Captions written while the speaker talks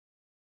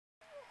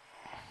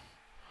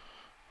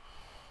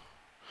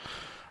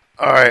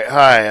All right,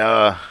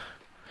 hi.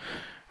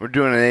 We're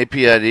doing an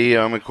APID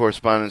Army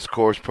Correspondence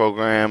Course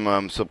Program,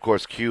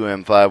 subcourse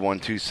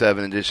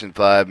QM5127, Edition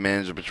 5,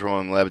 Manager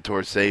Petroleum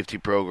Laboratory Safety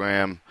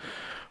Program,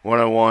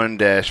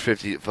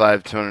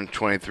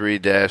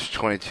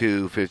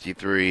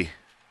 101-523-2253.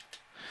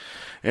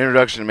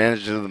 Introduction to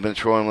Management of the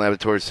Petroleum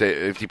Laboratory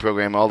Safety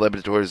Program. All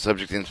laboratories are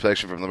subject to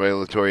inspection from the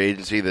regulatory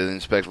agency that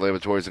inspects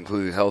laboratories,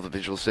 including health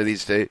officials, city,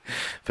 state,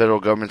 federal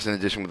governments, in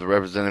addition with the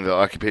representative of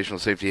Occupational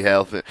Safety,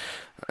 Health,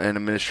 and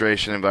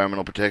Administration,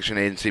 Environmental Protection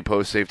Agency,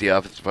 Post Safety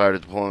Office, Fire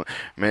Deployment,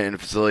 and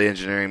Facility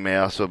Engineering may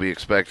also be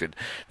expected.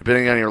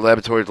 Depending on your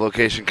laboratory's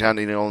location,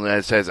 continental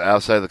United States,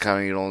 outside the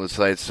continental United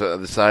States,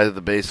 the size of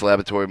the base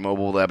laboratory,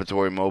 mobile,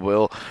 laboratory, and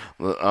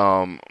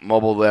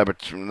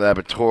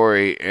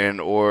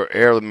or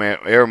air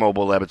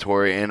mobile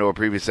laboratory, and or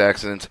previous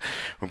accidents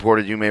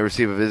reported, you may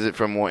receive a visit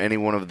from any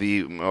one of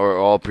the or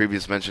all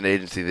previous mentioned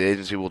agencies. The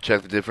agency will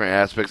check the different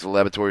aspects of the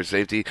laboratory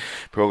safety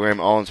program.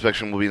 All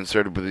inspection will be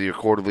inserted with your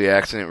quarterly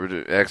accident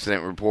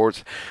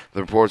reports.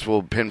 The reports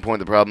will pinpoint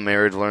the problem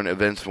area, learn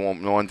events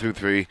 1 through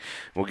 3.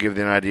 Will give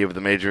you an idea of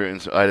the major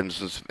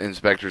items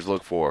inspectors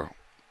look for.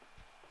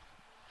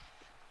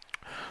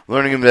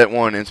 Learning Event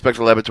 1. Inspect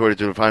the laboratory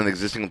to define the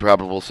existing and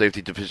probable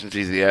safety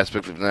deficiencies. The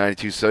aspect of the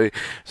 92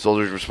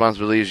 soldiers'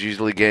 responsibility is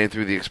usually gained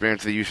through the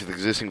experience of the use of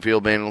existing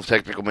field manuals,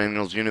 technical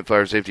manuals, unit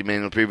fire safety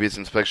manuals, previous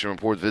inspection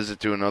reports. Visit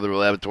to another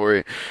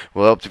laboratory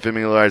will help to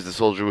familiarize the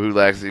soldier who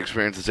lacks the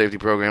experience. The safety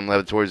program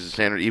laboratories is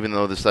standard, even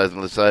though the size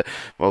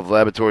of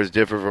laboratories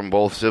differ from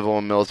both civil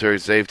and military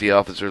safety.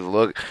 Officers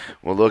will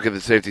look at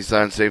the safety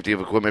signs, safety of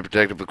equipment,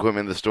 protective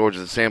equipment, the storage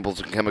of the samples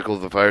and chemicals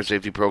of the fire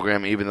safety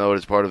program, even though it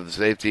is part of the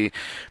safety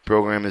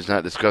program, is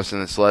not discussed in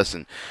this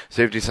lesson.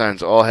 Safety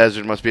signs. All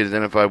hazards must be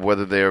identified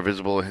whether they are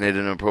visible and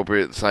hidden.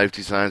 Appropriate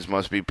safety signs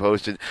must be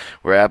posted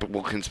where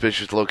applicable.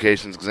 Conspicuous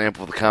locations.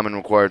 Example of the common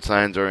required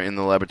signs are in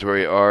the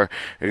laboratory are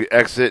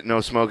exit,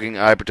 no smoking,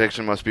 eye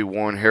protection must be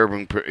worn,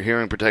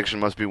 hearing protection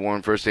must be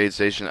worn, first aid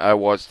station, eye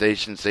wash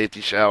station,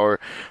 safety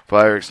shower,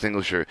 fire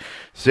extinguisher.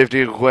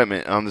 Safety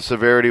equipment. The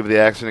severity of the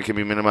accident can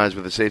be minimized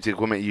with the safety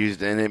equipment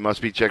used, and it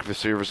must be checked for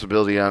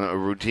serviceability on a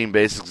routine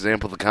basis.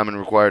 Example of the common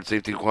required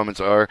safety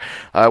equipments are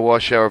eye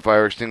wash, shower,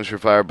 fire extinguisher,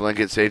 fire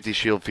blanket, safety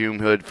shield, fume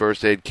hood,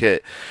 first aid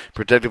kit.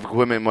 Protective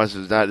equipment was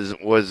not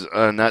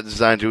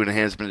designed to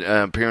enhance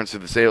appearance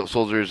of the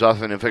soldiers.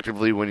 Often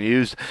effectively when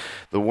used.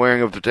 The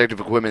wearing of protective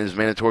equipment is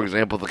mandatory.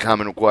 Example of the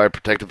common required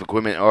protective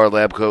equipment are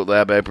lab coat,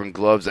 lab apron,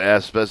 gloves,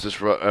 asbestos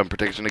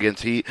protection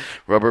against heat,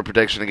 rubber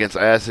protection against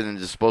acid, and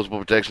disposable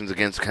protections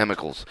against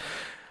chemicals.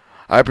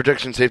 Eye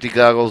protection, safety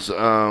goggles,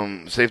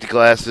 safety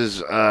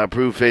glasses,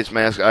 approved face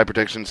mask, eye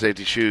protection,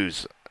 safety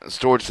shoes.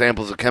 Stored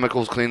samples of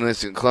chemicals,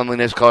 cleanliness,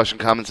 caution,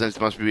 common sense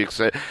must be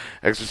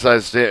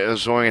exercised.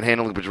 Storing and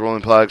handling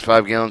petroleum products,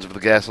 5 gallons of the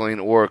gasoline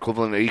or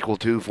equivalent or equal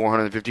to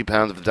 450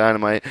 pounds of the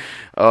dynamite.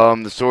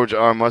 The storage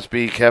arm must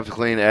be kept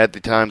clean at the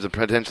times of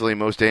potentially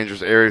most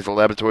dangerous areas of the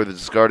laboratory. The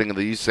discarding of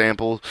these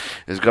samples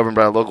is governed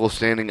by a local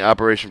standing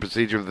operation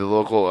procedure of the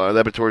local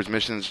laboratory's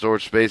mission and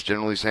storage space.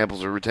 Generally,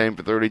 samples are retained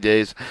for 30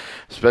 days.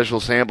 Special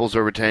samples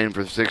are retained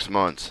for 6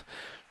 months.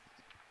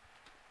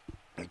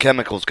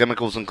 Chemicals.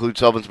 Chemicals include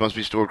solvents must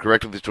be stored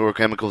correctly. Store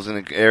chemicals in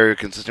an area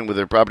consistent with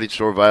their property.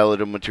 Store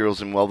volatile materials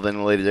in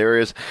well-ventilated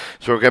areas.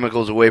 Store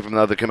chemicals away from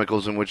the other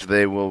chemicals in which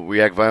they will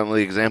react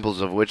violently.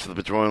 Examples of which the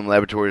petroleum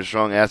laboratory is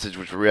strong acids,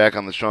 which react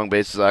on the strong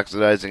basis,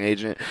 oxidizing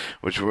agent,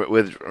 which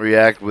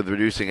react with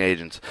reducing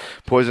agents.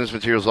 Poisonous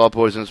materials. All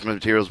poisonous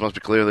materials must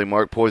be clearly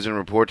marked poison.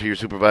 Report to your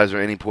supervisor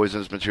any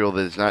poisonous material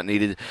that is not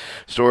needed.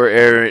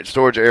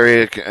 Storage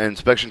area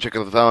inspection. Check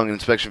of the following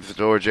inspection for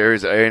storage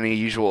areas. Any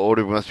usual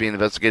odor must be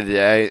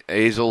investigated.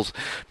 Aisles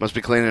must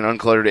be clean and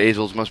uncluttered.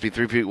 Aisles must be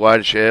 3 feet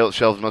wide.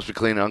 Shelves must be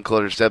clean and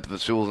uncluttered. Steps, the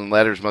stools and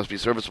ladders must be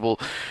serviceable.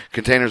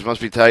 Containers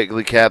must be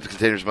tightly capped.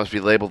 Containers must be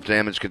labeled.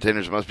 Damaged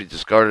containers must be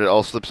discarded.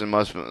 All slip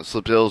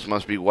hills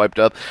must be wiped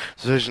up.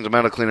 Sufficient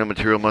amount of cleanup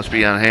material must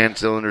be on hand.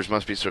 Cylinders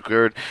must be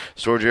secured.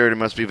 Storage area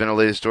must be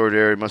ventilated. Storage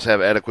area must have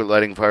adequate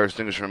lighting. Fire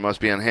extinguisher must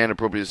be on hand.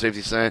 Appropriate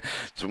safety sign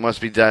must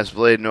be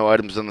displayed. No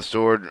items on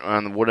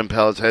the wooden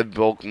pallets. Head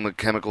bulk and the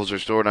chemicals are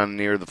stored on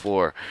near the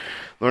floor.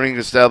 Learning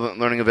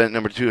event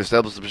number 2.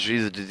 Establish the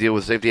procedure to deal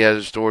with safety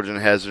hazards, storage, and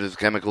hazardous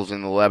chemicals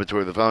in the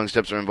laboratory. The following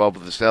steps are involved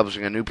with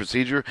establishing a new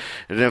procedure: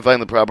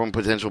 identifying the problem,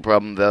 potential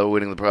problem,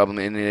 evaluating the problem,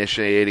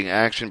 initiating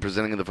action,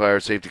 presenting to the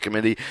fire safety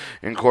committee,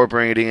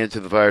 incorporating it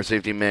into the fire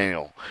safety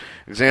manual.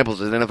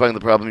 Examples: identifying the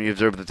problem, you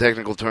observe the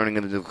technical turning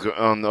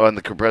on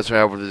the compressor,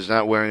 however, there's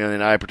not wearing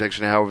an eye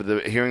protection. However,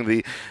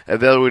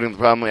 evaluating the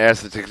problem,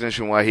 ask the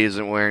technician why he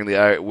isn't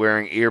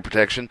wearing ear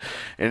protection.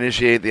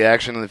 Initiate the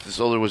action, and if the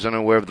soldier was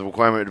unaware of the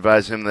requirement,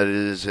 advise him him that it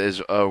is his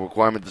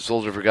requirement the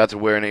soldier forgot to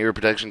wear an ear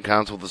protection.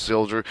 Counsel the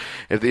soldier.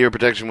 If the ear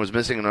protection was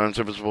missing and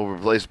unserviceable,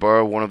 replace,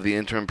 borrow one of the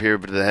interim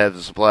period to have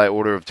the supply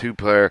order of 2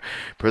 pair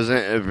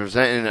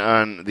presented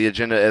on the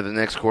agenda at the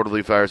next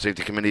quarterly Fire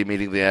Safety Committee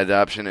meeting, the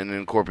adoption and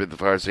incorporate the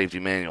Fire Safety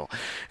Manual.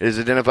 It is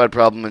identified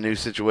problem, a new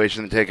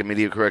situation, and take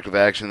immediate corrective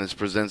action. This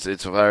presents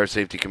its Fire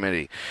Safety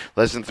Committee.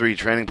 Lesson 3,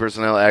 training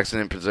personnel,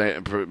 accident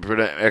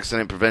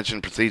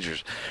prevention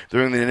procedures.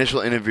 During the initial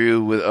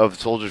interview of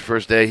the soldier's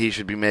first day, he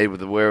should be made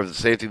aware of the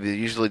safety that is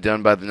usually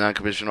done by the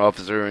non-commissioned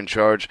officer in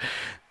charge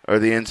or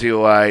the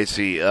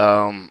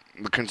NCOIC.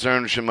 The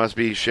concern must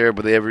be shared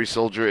with every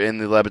soldier in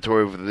the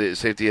laboratory for the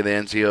safety of the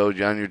NCO.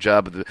 On your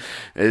job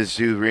is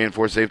to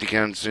reinforce safety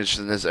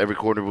consciousness. Every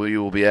quarter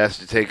you will be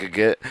asked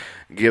to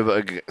give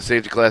a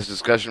safety class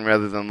discussion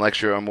rather than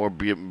lecture are more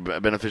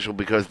beneficial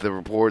because the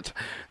reports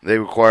they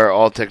require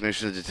all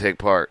technicians to take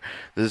part.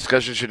 The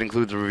discussion should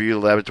include the review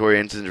of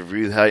laboratory incidents,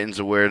 review heightens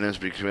awareness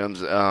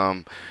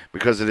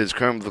because it is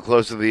currently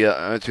close to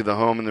the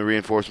home and the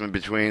reinforcement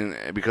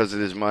because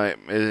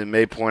it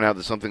may point out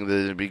that something that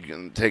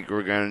is take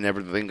for granted and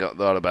never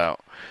thought about.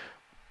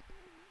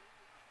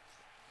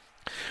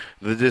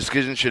 The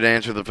discussion should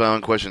answer the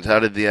following questions. How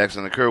did the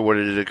accident occur? Where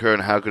did it occur?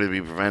 And how could it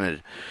be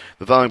prevented?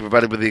 The following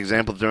provided with the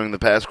example during the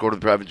past quarter.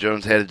 Private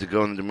Jones had to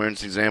go in the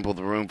emergency example of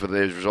the room for the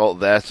result of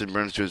the acid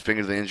burns to his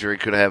fingers. The injury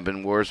could have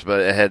been worse,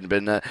 but it had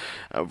been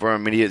for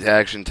immediate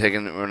action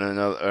taken on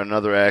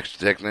another action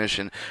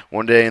technician.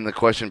 One day in the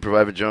question,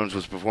 Private Jones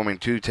was performing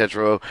 2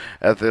 tetraethyl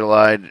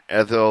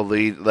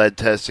lead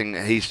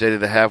testing. He stated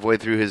that halfway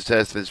through his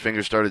test, his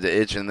fingers started to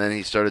itch and then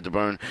he started to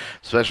burn.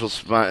 Special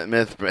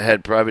Smith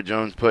had Private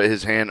Jones put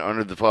his hand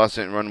under the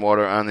faucet and run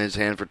water on his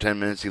hand for 10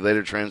 minutes. He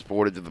later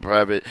transported the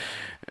private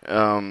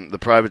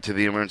to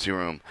the emergency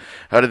room.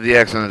 How did the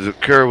accident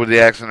occur? When the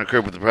accident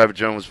occurred when the Private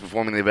Jones was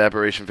performing the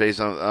evaporation phase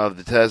of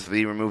the test,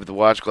 he removed the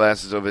watch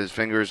glasses of his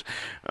fingers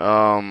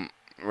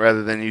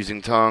rather than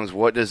using tongs.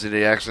 What does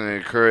the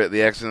accident occur?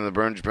 The accident that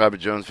burned Private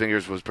Jones'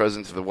 fingers was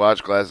present to the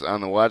watch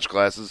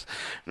glasses.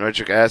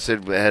 Nitric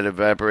acid had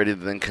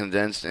evaporated, then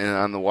condensed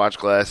on the watch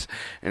glass,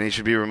 and he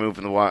should be removed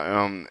from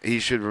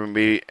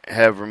the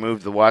have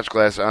removed the watch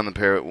glass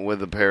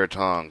with a pair of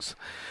tongs.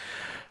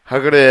 How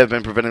could it have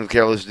been prevented with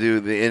careless due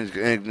to the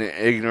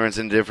ignorance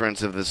and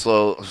indifference of the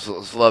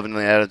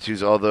slovenly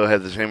attitudes, although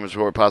had the same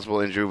report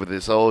possible injury with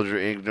the soldier?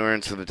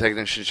 Ignorance of the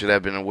technician should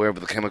have been aware of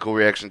the chemical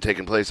reaction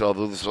taking place,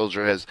 although the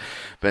soldier has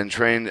been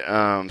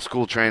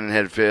school trained and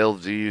had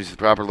failed to use the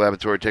proper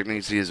laboratory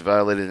techniques. He has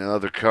violated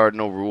another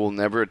cardinal rule: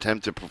 never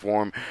attempt to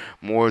perform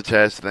more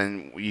tests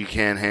than you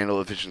can handle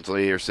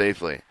efficiently or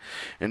safely.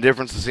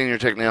 Indifference, the senior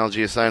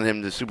technology assigned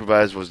him to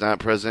supervise was not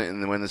present,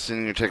 and when the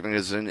senior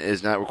technician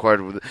is not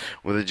required with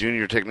a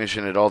junior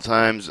technician at all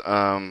times,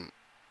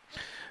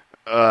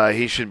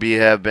 he should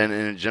have been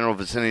in a general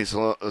vicinity.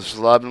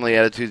 Slovenly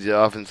attitudes, the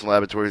offense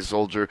laboratory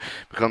soldier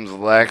becomes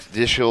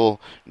lackadaisical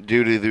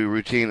due to the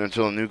routine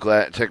until a new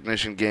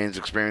technician gains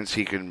experience.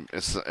 He can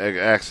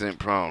accident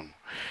prone.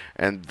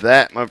 And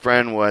that, my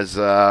friend, was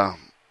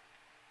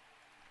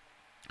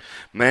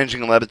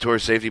Managing a Laboratory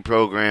Safety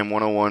Program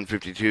 101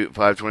 52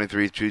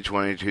 523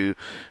 222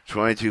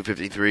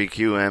 2253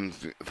 QM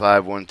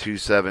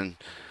 5127.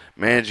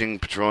 Managing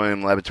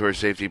Petroleum Laboratory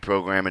Safety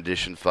Program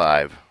Edition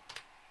 5.